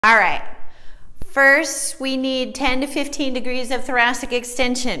All right, first we need 10 to 15 degrees of thoracic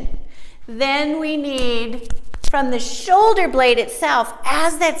extension. Then we need, from the shoulder blade itself,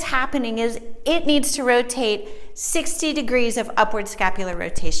 as that's happening, is it needs to rotate 60 degrees of upward scapular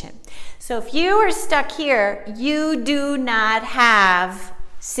rotation. So if you are stuck here, you do not have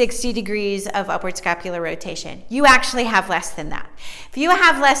 60 degrees of upward scapular rotation. You actually have less than that. If you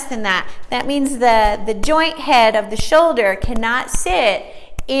have less than that, that means the joint head of the shoulder cannot sit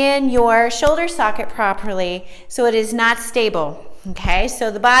in your shoulder socket properly, so it is not stable. Okay,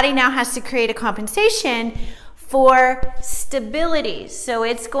 so the body now has to create a compensation for stability. So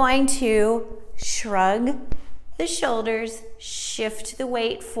it's going to shrug the shoulders, shift the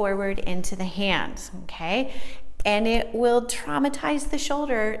weight forward into the hands, okay? And it will traumatize the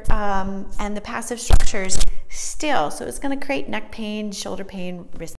shoulder and the passive structures still. So it's going to create neck pain, shoulder pain, wrist